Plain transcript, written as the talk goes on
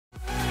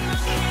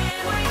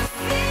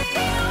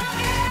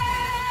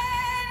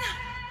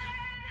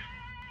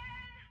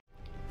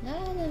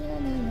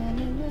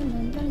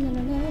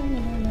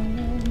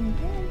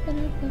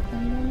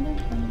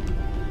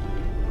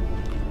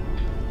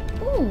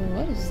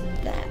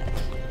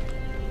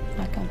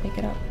Can't pick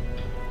it up.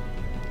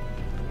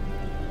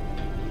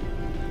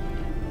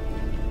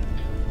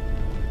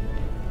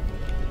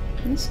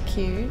 That's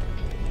cute.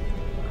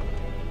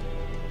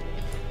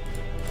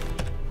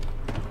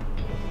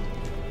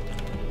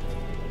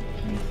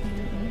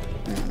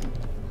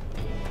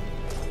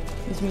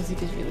 This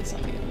music is really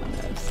something on my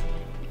nerves.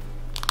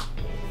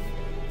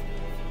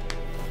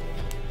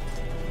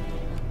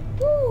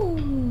 Woo!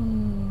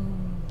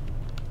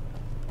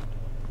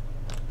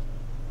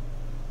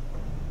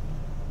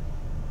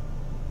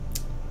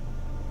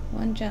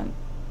 One jump.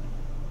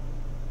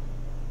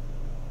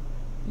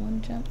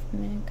 One jump for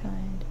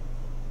mankind.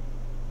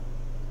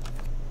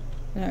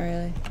 Not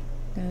really.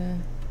 Gonna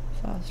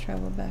fast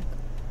travel back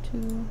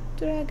to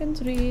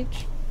Dragon's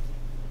Reach.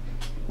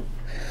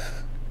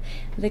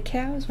 The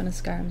cow is one of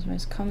Skyrim's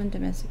most common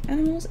domestic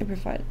animals. It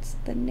provides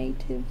the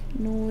native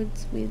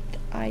Nords with...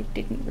 I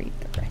didn't read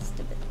the rest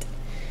of it.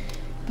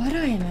 But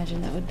I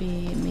imagine that would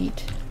be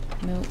meat,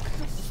 milk,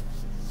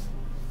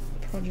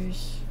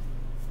 produce.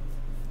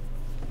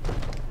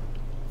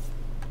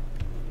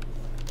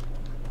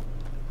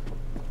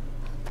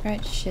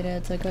 Right,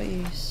 shitheads, I got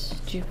you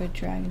stupid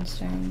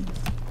dragonstone.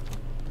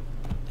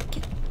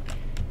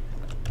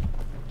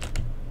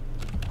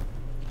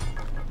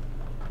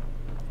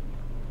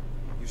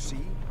 You see?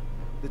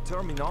 The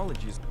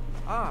terminology is...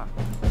 Ah!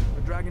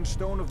 The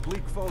Dragonstone of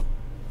Bleak Falls.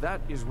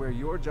 That is where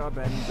your job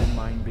ends and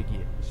mine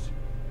begins.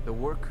 The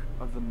work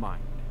of the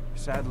mind.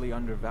 Sadly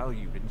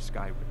undervalued in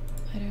Skyrim.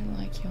 I don't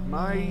like your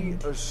My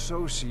mind.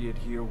 associate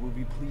here will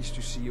be pleased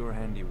to see your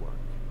handiwork.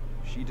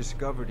 She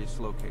discovered its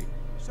location.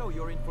 So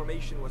your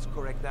information was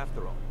correct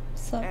after all.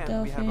 Sup,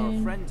 And we have our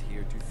Delphine? friend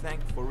here to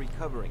thank for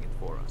recovering it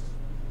for us.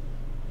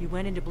 You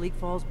went into Bleak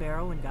Falls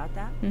Barrow and got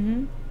that?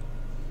 Mm-hmm.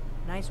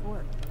 Nice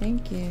work.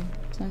 Thank you.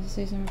 It's nice to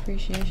see some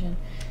appreciation.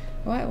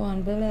 White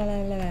one, blah blah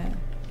blah blah.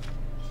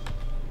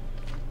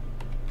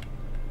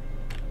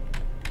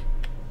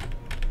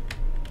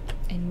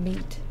 And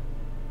meat.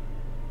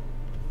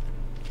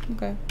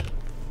 Okay.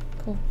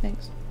 Cool,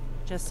 thanks.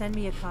 Just send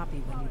me a copy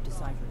when you've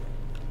deciphered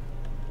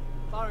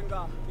it.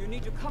 Farengar, you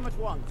need to come at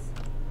once.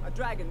 A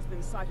dragon's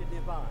been sighted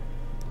nearby.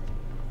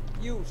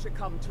 You should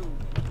come too.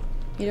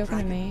 You talking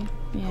to me?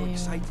 Yeah, How you are.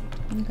 exciting.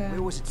 Okay.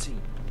 Where was it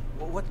seen?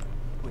 What?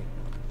 Wait.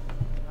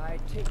 I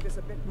take this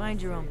a bit more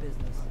Mind your own serious.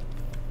 business.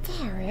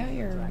 Far out,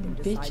 you're a Dragon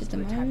bitch decides at the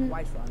to attack moment.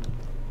 Whiterun.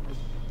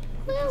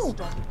 No!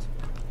 Stop it.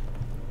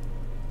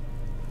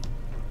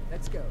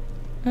 Let's go.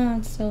 Oh,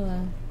 it's still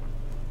there.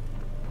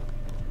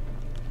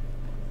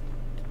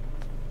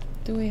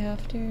 Do we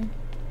have to?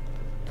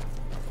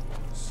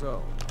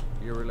 So,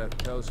 Irileth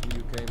tells me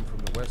you came from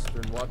the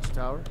Western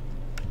Watchtower?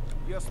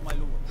 Yes, my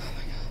lord.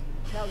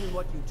 Tell him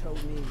what you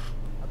told me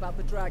about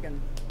the dragon.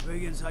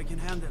 Dragons I can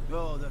handle.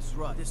 Oh, that's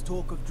right. This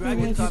talk of Yeah,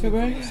 dragons take coming a from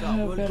break. the south.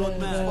 Well, Better- God, man,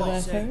 better-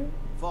 fast, eh? better.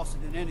 Faster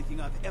than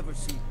anything I've ever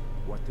seen.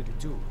 What did it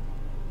do?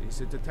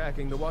 Is it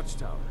attacking the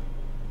Watchtower?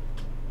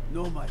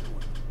 No, my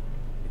lord.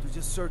 It was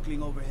just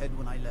circling overhead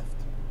when I left.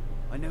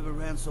 I never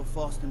ran so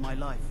fast in my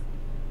life.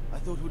 I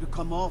thought it would have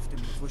come after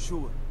me for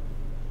sure.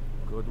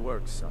 Good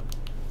work, son.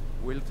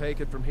 We'll take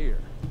it from here.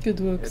 Good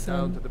work, Head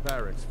down to son. the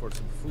barracks for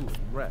some food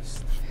and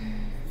rest.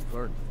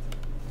 Burn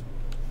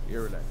it.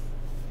 Irileth,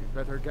 you'd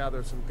better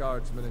gather some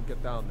guardsmen and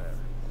get down there.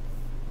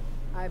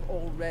 I've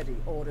already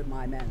ordered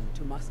my men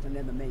to muster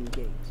near the main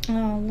gate.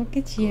 Oh, look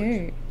at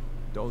you.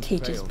 Don't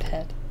Teacher's fail me.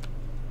 pet.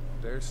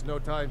 There's no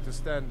time to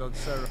stand on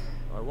Sarah.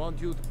 I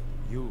want you to...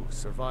 You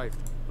survived,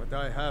 but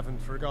I haven't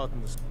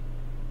forgotten this.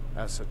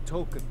 As a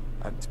token,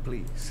 and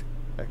please,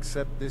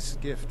 accept this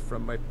gift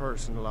from my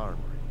personal armory.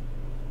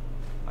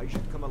 I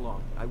should come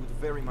along. I would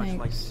very much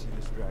like to Thanks. see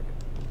this dragon.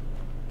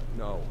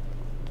 No,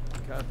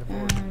 can't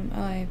afford it.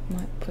 I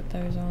might put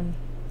those on.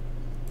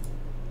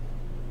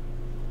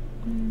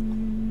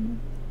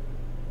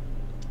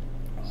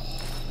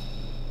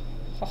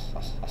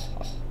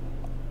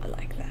 I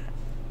like that.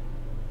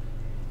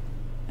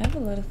 I have a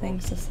lot of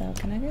things to sell.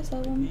 Can I go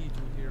sell them? Need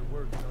to hear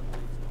words on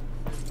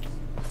these.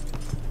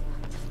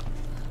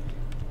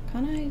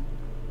 Can I?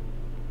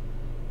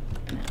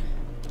 No.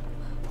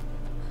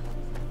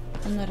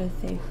 I'm not a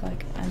thief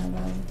like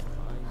Annabelle.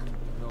 I need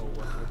to know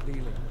what we're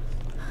dealing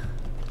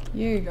with.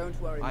 You.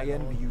 Don't worry, I my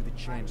envy lord. you the I'm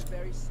chance.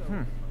 very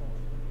sorry.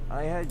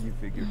 I had you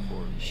figured for Oh,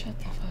 me. shut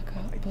the fuck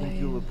up, I please. think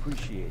you'll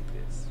appreciate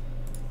this.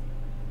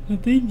 I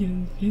think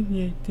you'll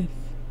appreciate this.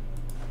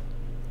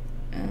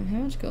 How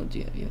much gold do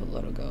you have? You have a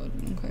lot of gold.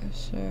 Okay,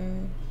 so...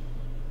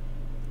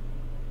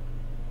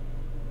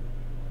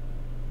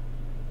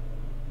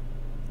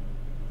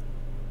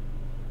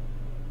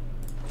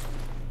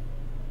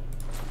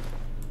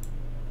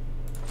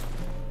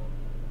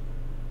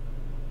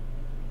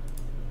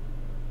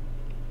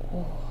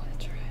 Oh,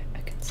 that's right. I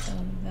can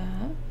sell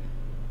that.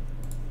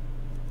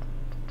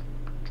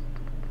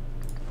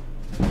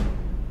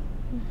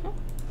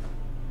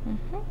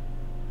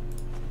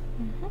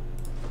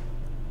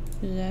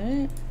 Is that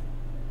it?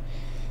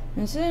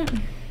 That's it?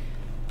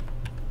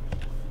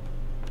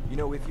 You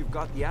know, if you've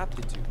got the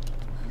aptitude,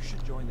 you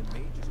should join the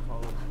Mages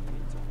College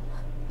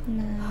in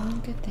Winter. No, I'm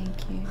good,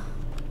 thank you.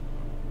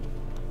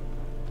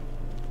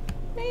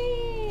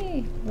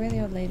 Where are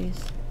the old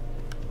ladies?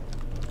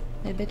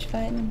 They bitch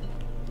fighting?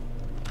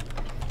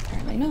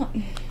 Apparently not.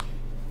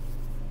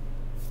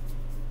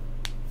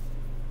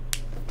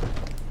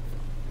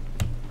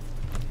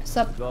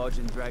 Sup? The guards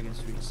in Dragon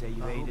Street say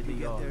you aided the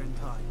yard. Get there in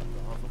time.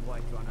 Half a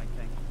white run, I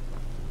think.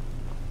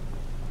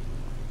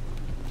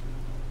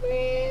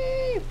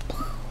 Whee!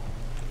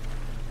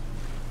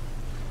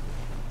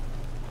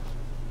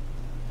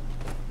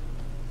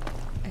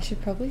 I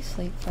should probably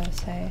sleep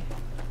first, hey?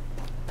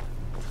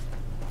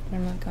 But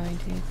I'm not going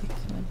to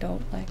because I'm an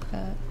adult like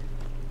that.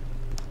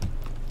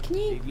 Can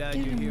you Be glad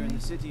get you're here away? in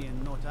the city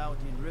and not out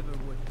in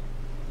Riverwood.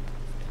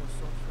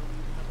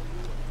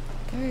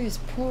 Those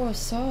poor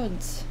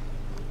sods.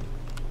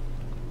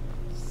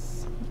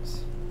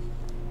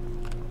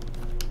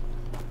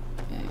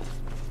 Okay,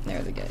 there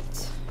are the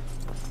goats.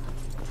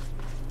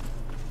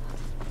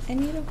 I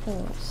need a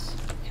horse.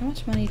 How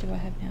much money do I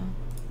have now?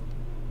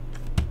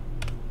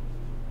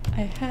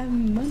 I have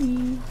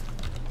money.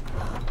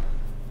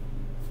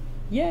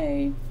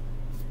 Yay!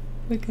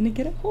 We're gonna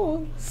get a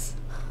horse.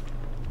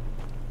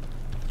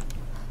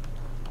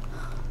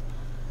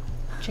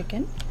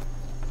 Chicken.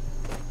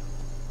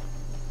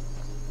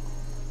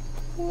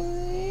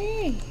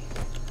 Whee!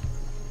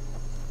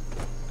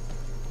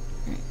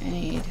 Alright, I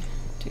need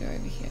to go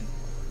over here.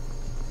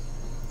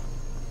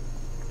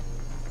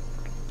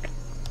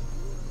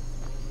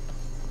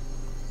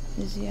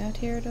 Is he out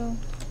here at all?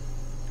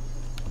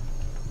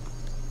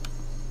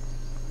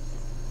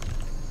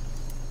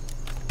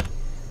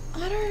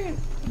 I don't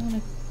want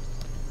to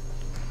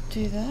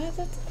do that.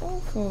 That's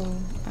awful.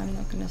 I'm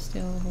not gonna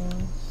steal a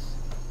horse.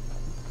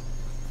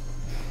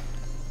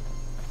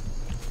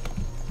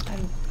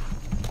 I'm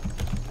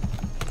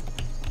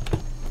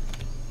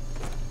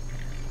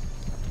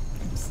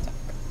stuck.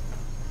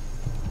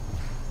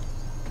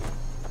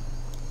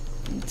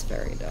 It's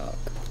very dark.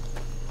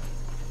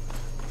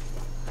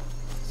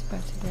 It's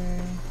about to go.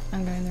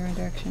 I'm going the right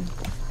direction.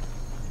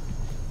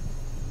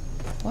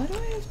 Why do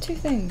I have two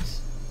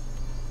things?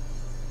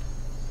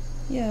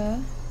 Yeah.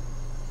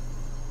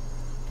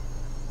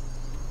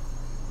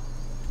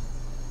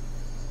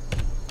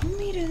 I'll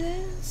meet her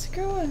there.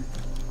 Screw her.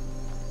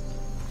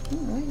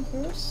 I'm waiting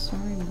for a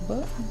sorry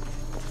butt.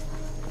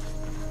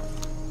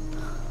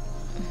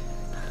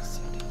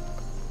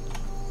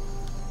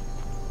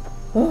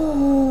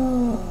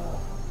 Oh.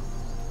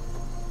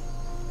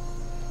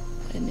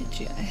 An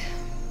itchy eye.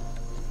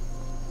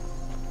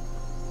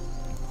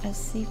 I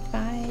see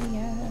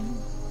fire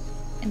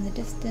in the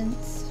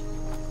distance.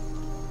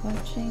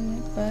 Watching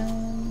it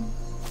burn,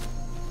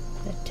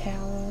 the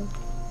tower.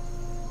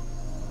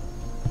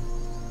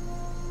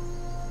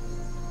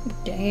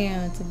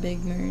 Damn, it's a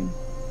big moon.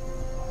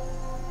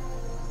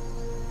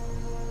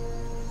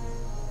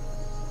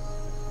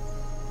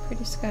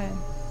 Pretty sky.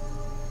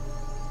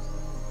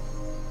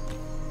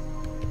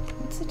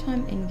 What's the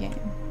time in game?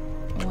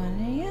 1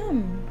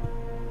 AM.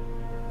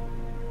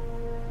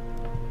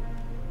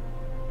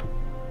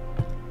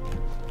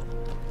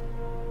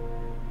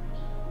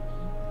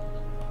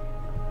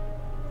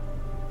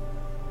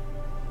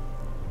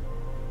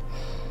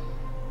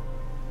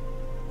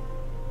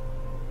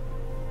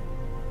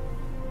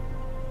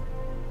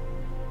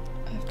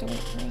 To wait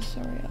for a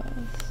sorry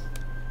else.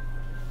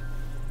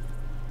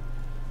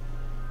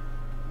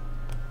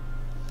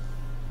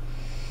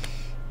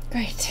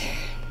 Great.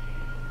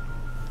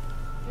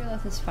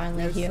 Realize is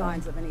finally No here.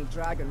 signs of any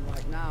dragon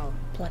right now.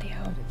 Bloody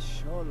hell. But it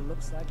sure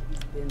looks like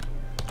he's been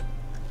here.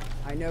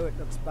 I know it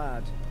looks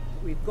bad,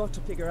 but we've got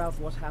to figure out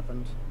what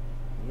happened.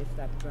 And if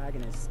that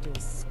dragon is still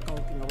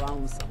skulking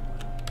around somewhere.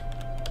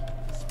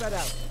 Spread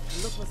out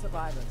and look for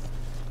survivors.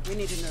 We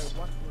need to know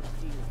what we're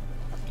dealing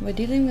with. We're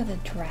dealing with a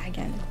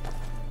dragon.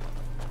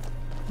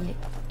 You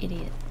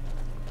idiot.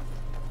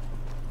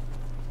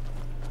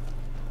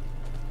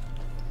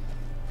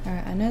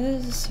 Alright, I know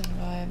there's a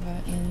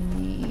survivor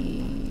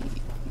in the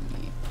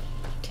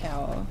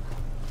tower.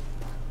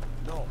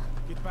 No,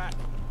 get back.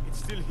 It's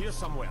still here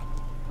somewhere.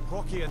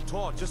 Rocky and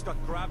Todd just got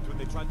grabbed when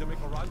they tried to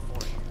make a run for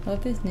it. I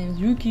love his name's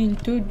Rookie and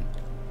Todd.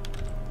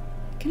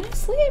 Can I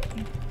sleep?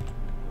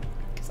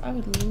 Because I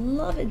would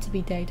love it to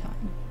be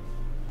daytime.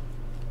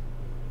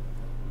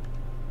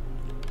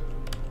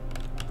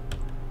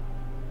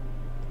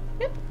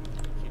 Yep.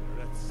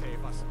 Let's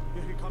save us.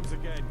 Here he comes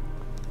again.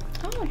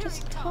 Oh,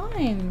 just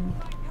time.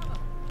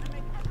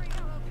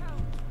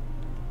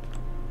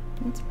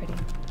 That's pretty.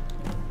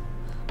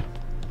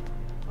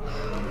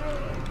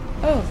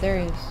 Oh, there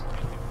he is.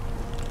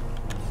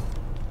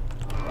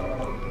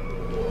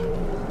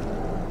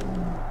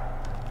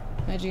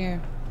 How'd you go?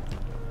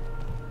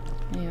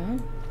 Yeah.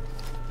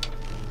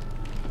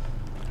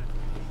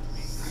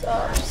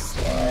 Sup,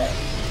 slut.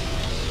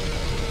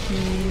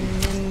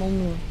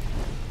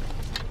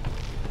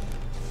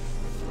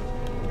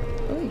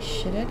 Holy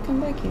shit, I'd come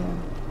back here.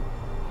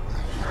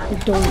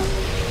 Don't.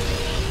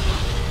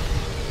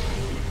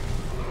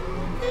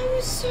 That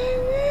was so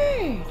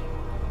rude.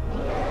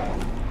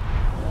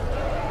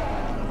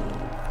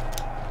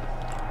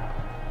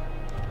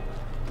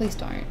 Please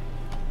don't.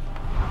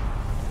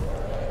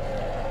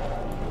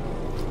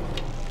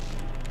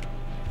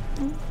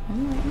 I'm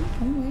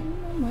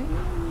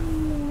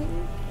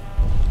waiting.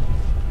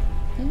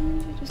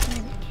 And you just have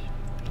it.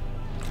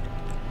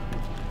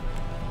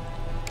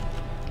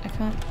 I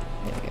can't.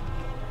 There we go.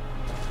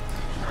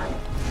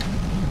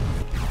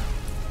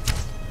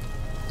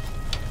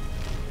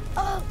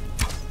 Oh!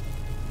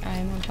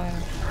 I'm on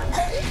fire.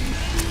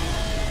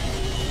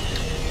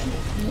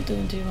 I'm not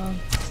doing too well.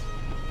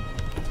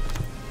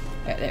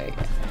 Right, there we go.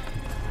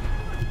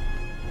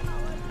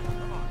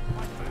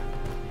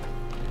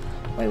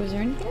 Wait, was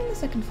there anything on the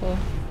second floor?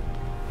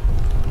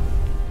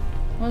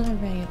 I wasn't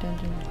paying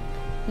attention.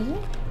 Is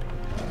it?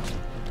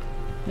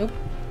 Nope.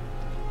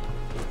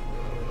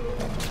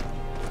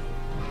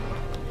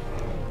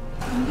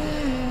 I'm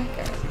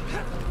back.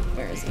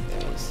 Where is he? There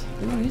he is.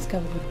 Ooh, he's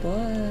covered with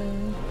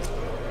blood.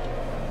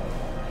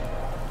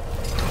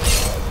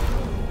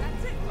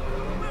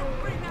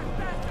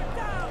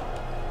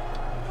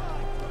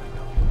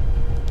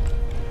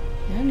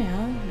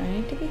 Now, I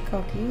need to be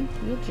cocky.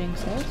 You'll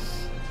jinx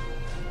us.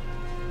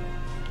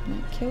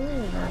 Might kill all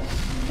of us.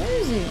 Where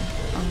is he?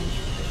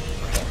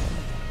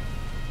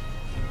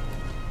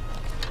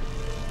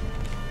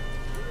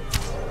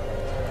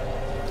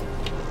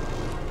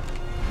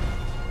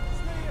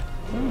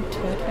 Oh,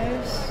 turd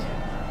face.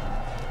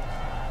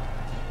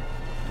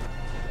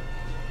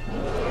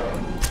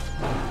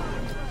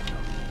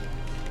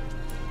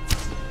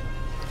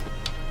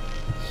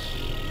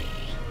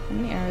 How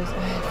many arrows do I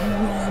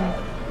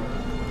have?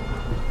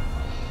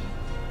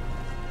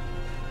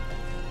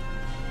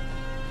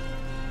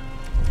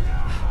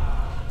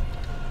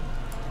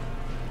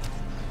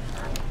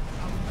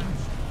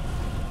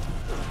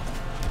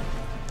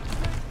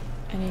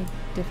 I need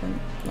different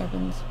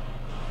weapons.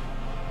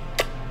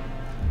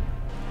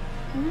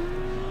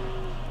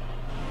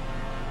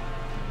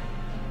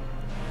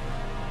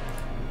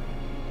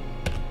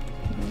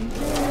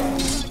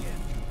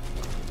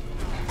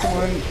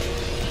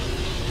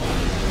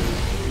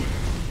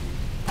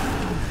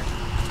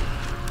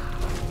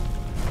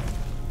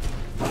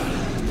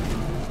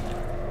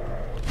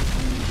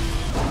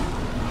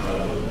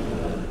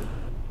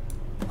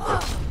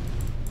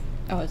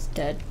 Oh, it's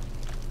dead.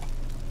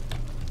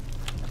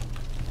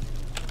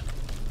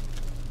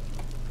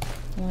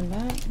 I want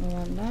that, I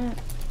want that.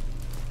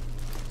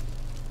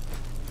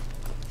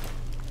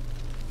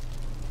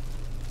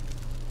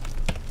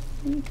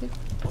 Okay.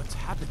 What's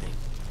happening?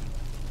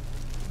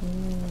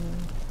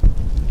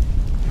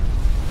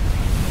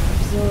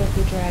 Absorb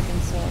the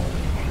dragon soul.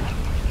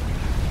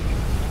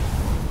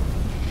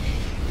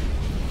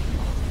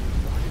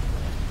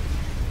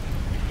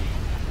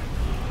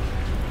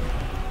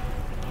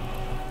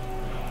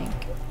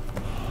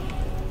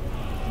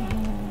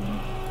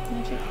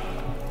 Magic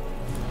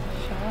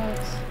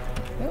shots.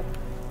 Oh.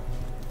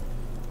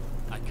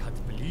 I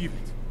can't believe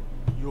it.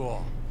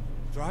 You're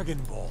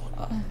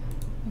Dragonborn.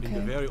 In the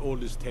Okay. very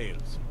oldest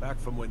tales, back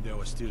from when there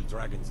were still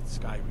dragons in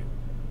Skyrim,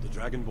 the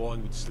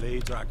Dragonborn would slay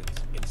dragons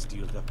and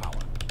steal their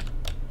power.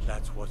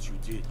 That's what you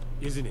did,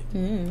 isn't it?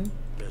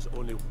 There's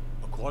only,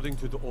 according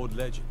to the old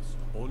legends,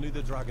 only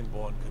the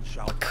Dragonborn can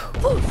shout.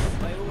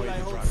 By all I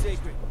hold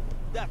sacred,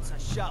 that's a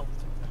shout.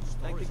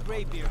 Like the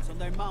Greybeards on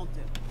their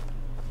mountain.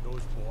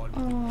 Those born.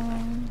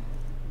 Oh,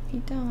 he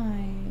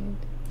died.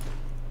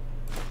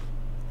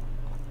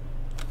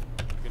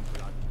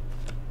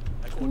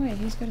 Oh wait,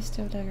 he's got a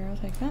steel dagger. I'll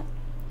take that.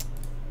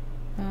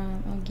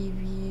 I'll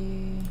give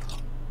you.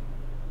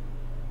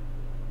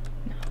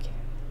 No, okay.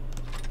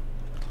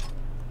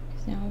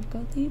 Because now I've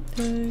got the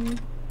poo.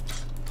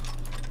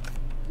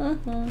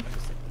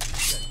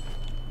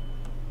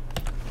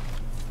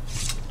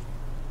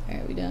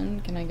 Alright, we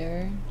done? Can I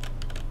go?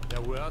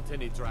 There weren't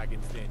any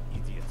dragons then,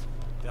 idiot.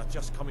 They're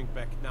just coming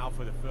back now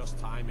for the first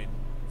time in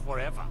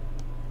forever.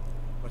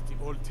 But the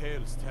old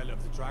tales tell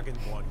of the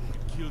Dragonborn who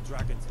can kill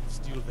dragons and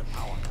steal their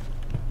power.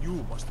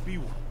 You must be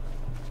one.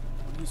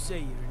 What do you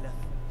say, Irla?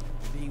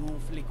 You're being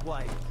awfully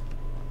quiet.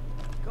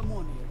 Come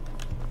on here.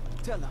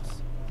 Tell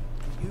us.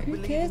 Do you Who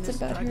believe in cares this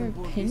about her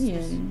Dragonborn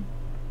opinion?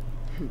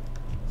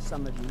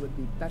 Some of you would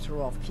be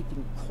better off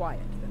keeping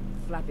quiet than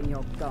flapping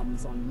your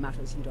gums on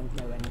matters you don't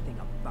know anything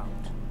about.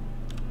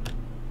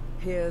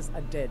 Here's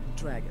a dead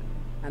dragon,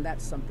 and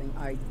that's something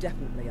I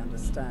definitely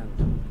understand.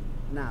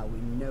 Now we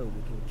know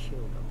we can kill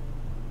them.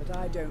 But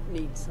I don't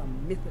need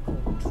some mythical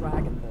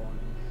dragonborn.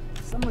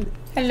 Someone...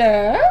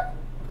 Hello?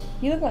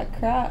 You look like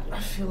crap. I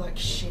feel like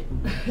shit.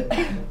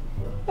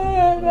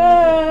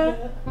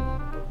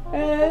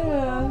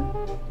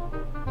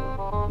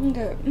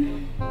 Okay.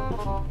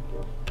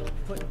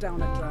 Put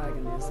down a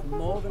dragon is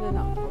more than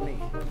enough for me.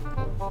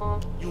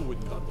 You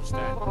wouldn't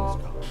understand this,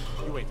 Carl.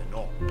 You ain't a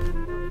Norm.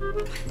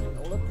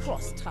 All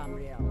across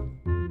Tamriel.